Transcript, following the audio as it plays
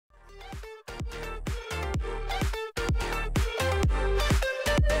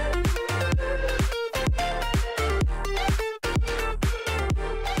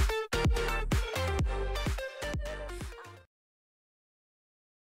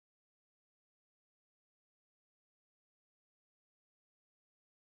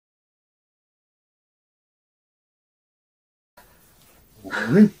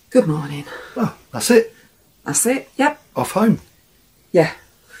Morning. Good morning. Well, that's it. That's it, yep. Off home. Yeah.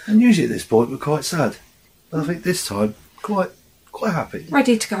 And usually at this point we're quite sad. But I think this time, quite happy.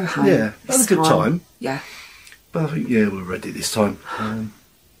 Ready to go home. Yeah, had a good time. Yeah. But I think, yeah, we're ready this time.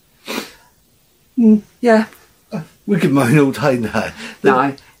 Yeah. We could moan all day now.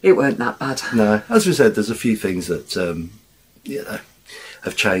 No, it weren't that bad. No, as we said, there's a few things that, you know,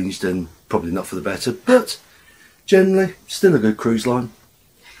 have changed and probably not for the better. But generally, still a good cruise line.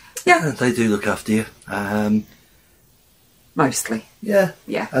 Yeah. They do look after you. Mostly. Yeah.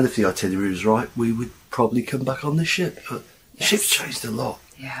 Yeah. And if the itinerary was right, we would probably come back on this ship. But the ship's changed a lot.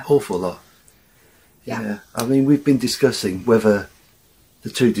 Yeah. Awful lot. Yeah. I mean, we've been discussing whether the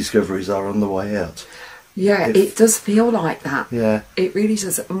two discoveries are on the way out. Yeah, it does feel like that. Yeah. It really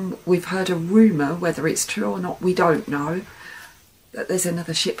does. We've heard a rumour, whether it's true or not, we don't know, that there's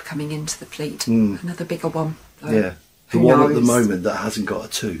another ship coming into the fleet. Another bigger one. Yeah. The one at the moment that hasn't got a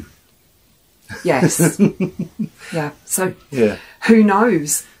 2. Yes. Yeah. So, yeah. Who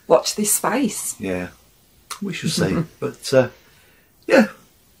knows? Watch this space. Yeah. We shall see. But, yeah.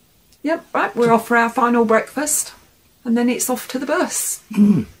 Yep, right, we're off for our final breakfast. And then it's off to the bus.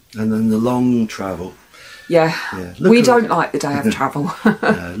 And then the long travel. Yeah. We don't like the day of travel.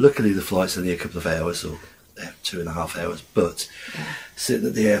 Luckily, the flight's only a couple of hours, or 2.5 hours. But sitting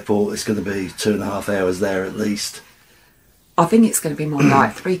at the airport, it's going to be 2.5 hours there at least. I think it's going to be more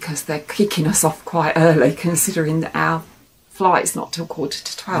like 3 because they're kicking us off quite early, considering that our flight's not till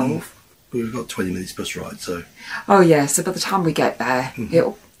 11:45. We've got 20 minutes bus ride, so. Oh yeah, so by the time we get there,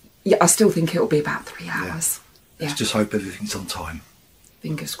 I still think it'll be about 3 hours. Yeah. Let's just hope everything's on time.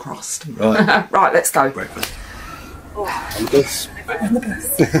 Fingers crossed. Right. Right, let's go. Breakfast. On the bus. On the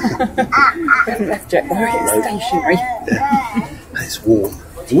bus. We haven't left yet though, it's stationary. Yeah. And it's warm.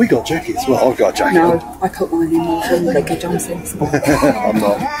 And we got jackets. Well, I've got a jacket. No, I put mine in more than luggage, I'm sensible. I'm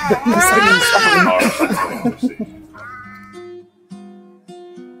not.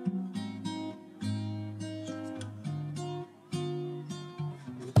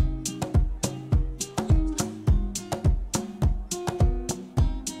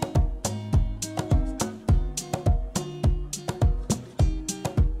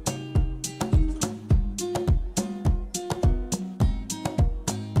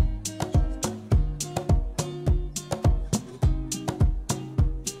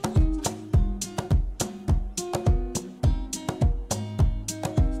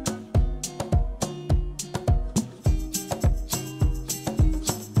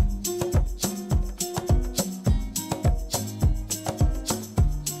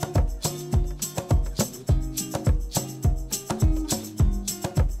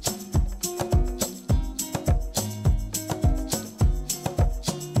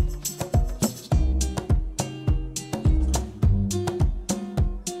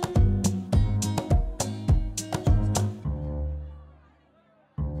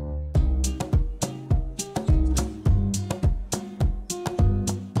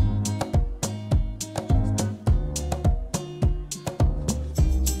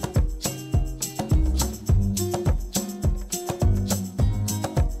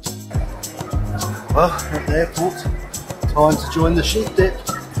 Well, at the airport, time to join the sheep dip.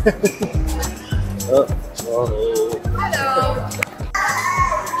 Hello.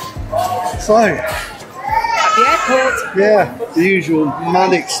 So, At the airport. yeah, the usual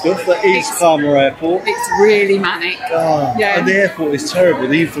manic stuff that is Palma Airport. It's really manic. And the airport is terrible,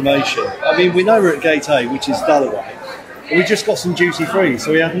 the information. I mean, we know we're at Gate A, which is Dalloway, and we just got some duty free,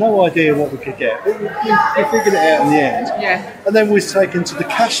 so we had no idea what we could get. But we figured it out in the end. Yeah. And then we was taken to the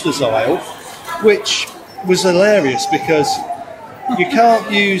cashless aisle, which was hilarious because you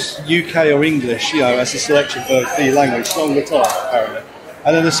can't use UK or English, you know, as a selection for your language, it's on the top, apparently.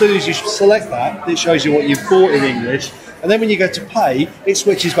 And then as soon as you select that, it shows you what you've bought in English. And then when you go to pay, it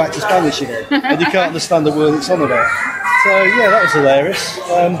switches back to Spanish again. And you can't understand the word it's on about. So, yeah, that was hilarious.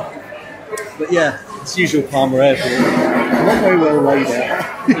 But, yeah, it's usual Palma Airport. Not very well laid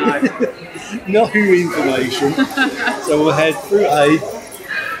out. No information. So we'll head through A.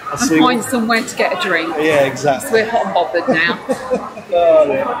 And find somewhere to get a drink. Yeah, exactly. So we're hot and bothered now. Oh,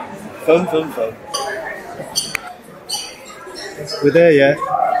 yeah. Fun, fun, fun. We're there yet.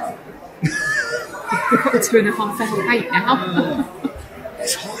 We've got 2.5 hour wait now.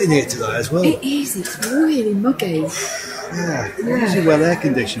 It's hot in here today as well. It is, it's really muggy. Yeah, usually well air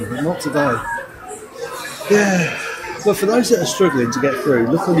conditioned, but not today. Yeah. But for those that are struggling to get through,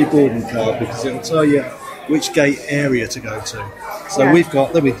 look on your boarding card because it will tell you which gate area to go to. So we've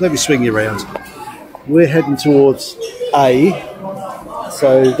got, let me swing you around. We're heading towards A,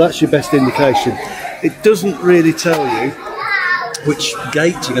 so that's your best indication. It doesn't really tell you which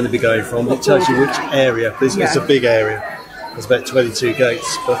gate you're going to be going from. It tells you which area. It's a big area. There's about 22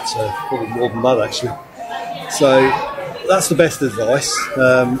 gates, but probably more than that actually. So that's the best advice.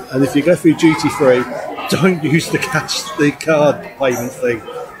 And if you go through duty free, don't use the card payment thing.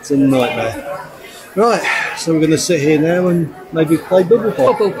 It's a nightmare. Right, so we're going to sit here now and maybe play bubble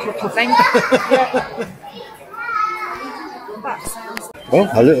pop. Bubble pop, I think. That sounds... Well,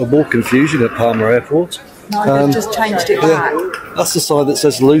 a little more confusion at Palma Airport. No, they've just changed it back. That's the side that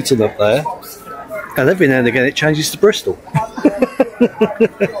says Luton up there. And every now and again it changes to Bristol.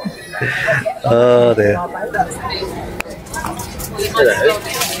 Oh dear. Hello.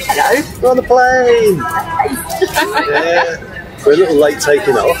 Hello. We're on the plane. Yeah. We're a little late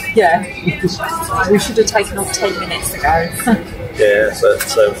taking off. Yeah. We should have taken off 10 minutes ago. Yeah, but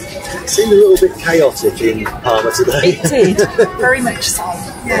it seemed a little bit chaotic in Palma today. It did. Very much so.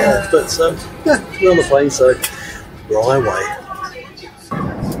 Yeah, but yeah, we're on the plane, so we're on our way.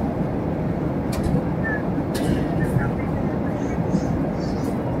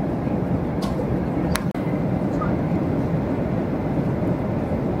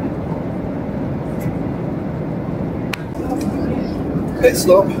 Pit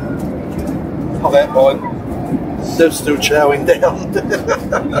stop. Oh, that point. They're still chowing down.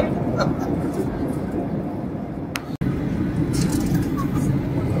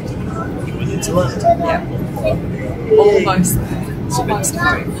 Coming into land. Yeah. Almost there. Almost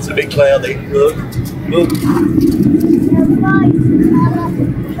there. It's a bit cloudy. Look. Look.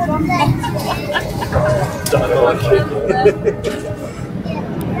 Don't like it.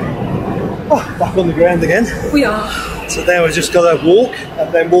 Oh, back on the ground again. We are. So now we've just got to walk,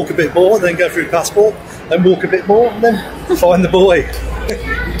 and then walk a bit more, then go through passport, then walk a bit more, and then find the boy.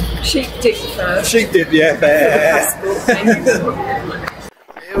 Sheep dip first. Sheep dip, yeah.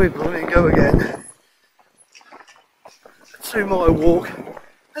 Here we bloody go again. 2 mile walk.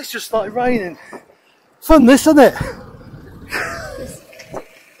 It's just started raining. Fun this, isn't it?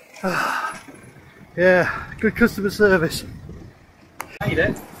 Yeah, good customer service. Hey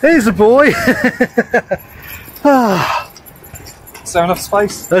there. Here's the boy. Is there enough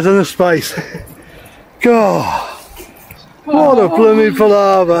space? There's enough space. God, what a blooming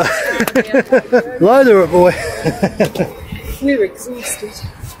palaver. Loader up, boy. We're exhausted.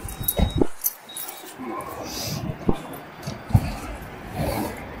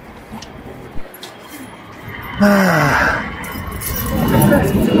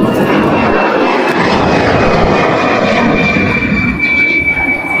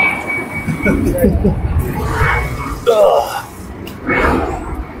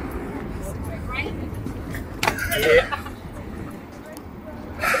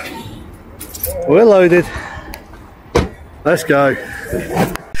 We're loaded. Let's go.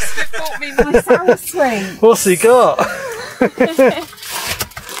 Bought me my sour sweet. What's he got?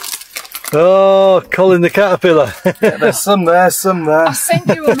 Oh, Colin the caterpillar. Yeah, there's some there, some there. I sent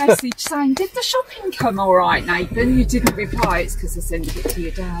you a message saying, did the shopping come all right, Nathan? You didn't reply. It's because I sent it to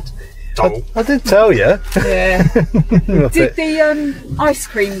your dad. I did tell you. Yeah. Did the ice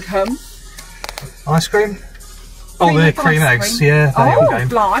cream come? Ice cream? Oh, the cream eggs, yeah, they all Oh, came.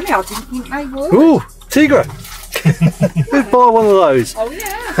 blimey, I didn't think they would. Ooh, Tigra. We'd buy one of those. Oh,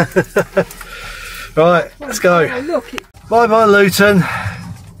 yeah. Right, let's go. Oh, look, it's Bye bye, Luton.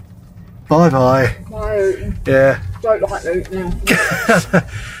 Bye bye. my Luton. Yeah. Don't like Luton now.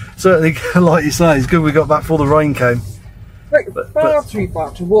 Certainly, like you say, it's good we got back before the rain came. Far too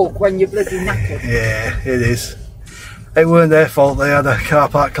far to walk when you're bloody knackered. Yeah, it is. It weren't their fault they had a car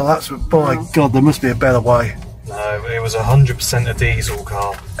park collapse, but by God, there must be a better way. No, it was 100% a diesel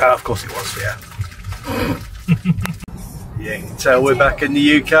car. Of course it was, yeah. Yeah, you can tell we're back in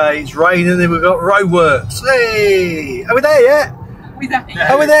the UK. It's raining and we've got roadworks. Hey! Are we there yet? With that.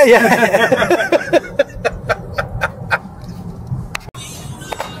 Are we there yet?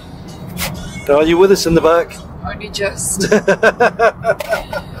 Are you with us in the back? Only just.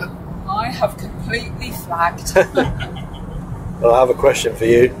 I have completely flagged. Well, I have a question for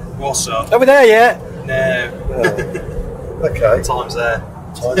you. What's up? Are we there yet? No. Oh. Okay. Time's there.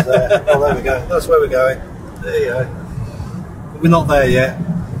 Time's there. Oh, there we go. That's where we're going. There you go. We're not there yet.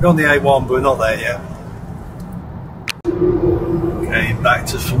 We're on the A1, but we're not there yet. Okay, back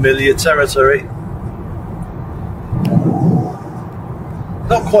to familiar territory.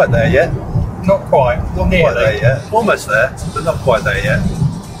 Not quite there yet. Not quite. Not quite there yet. Almost there, but not quite there yet.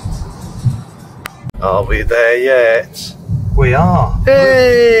 Are we there yet? We are.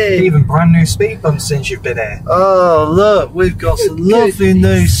 Hey! Even brand new speed bumps since you've been here. Oh, look, we've got some lovely new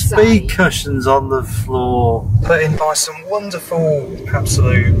goodness speed sake. cushions on the floor. Put in by some wonderful,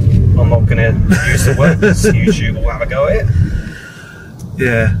 absolute, I'm not going to use the word because YouTube will have a go at it.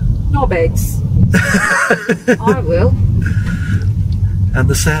 Yeah. Knob eggs. I will. And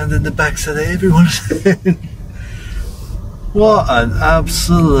the sound in the backs of everyone's What an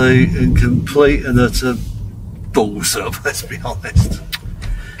absolute and complete and utter balls up, let's be honest.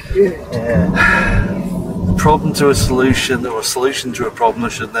 Good. Yeah. A problem to a solution, or a solution to a problem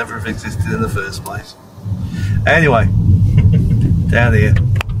that should never have existed in the first place. Anyway, down here.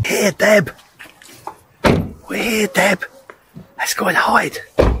 Here, Deb! We're here, Deb! Let's go and hide.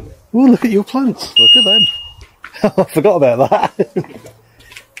 Oh, look at your plants. Look at them. I forgot about that.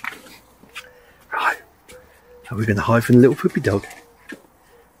 Right. Are we going to hide from the little puppy dog?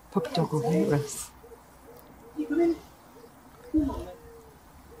 Puppy dog will hear us.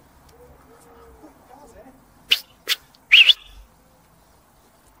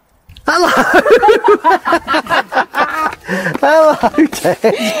 Hello! Hello, Ted!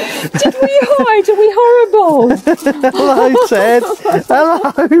 Did we hide? Are we horrible? Hello, Ted! Hello!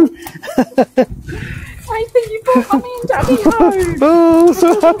 I think you brought Mummy and Daddy home. Oh,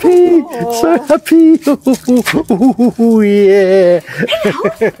 so happy! So happy! Oh, yeah!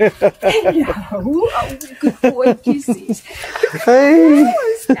 Hello. Oh, good boy, kisses. Hey!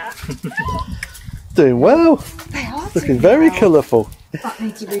 Doing well. They are Looking very colourful. That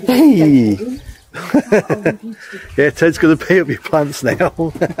makes you really Hey! Yeah, Ted's going to pee up your plants now.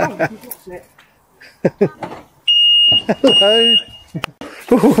 Hello!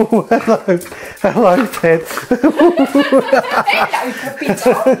 Oh, hello! Hello, Ted! Hello, puppy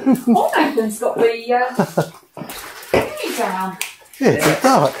dog. Oh, Nathan's got the thingy down. Yeah, it's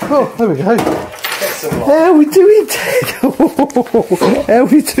dark. Oh, there we go. How are we doing, Ted? How are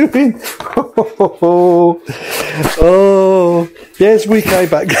we doing? Oh, yes, we came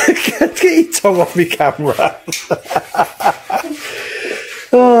back. Get your tongue off me camera.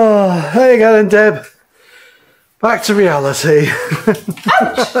 Oh, there you go then, Deb. Back to reality.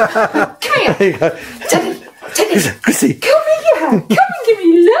 Ouch! Come here. There you go. Teddy, Chrissy. come here. Come and give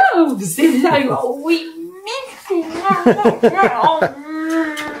me loves. Hello. Oh, we miss you.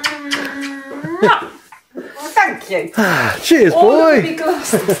 Thank you. Cheers, All boy. the big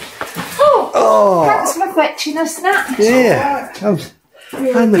glasses. Oh, thanks for fetching a snack. Yeah. And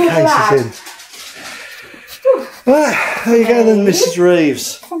the good case lad. is in. There you go then, Mrs.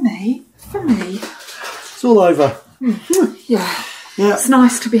 Reeves. For me. For me. It's all over. Yeah. Yeah. It's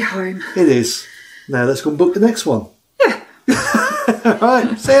nice to be home. It is. Now let's go and book the next one. Yeah.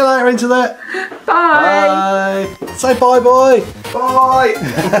 Right. See you later, Internet. Bye. Bye. Say bye, boy. Bye.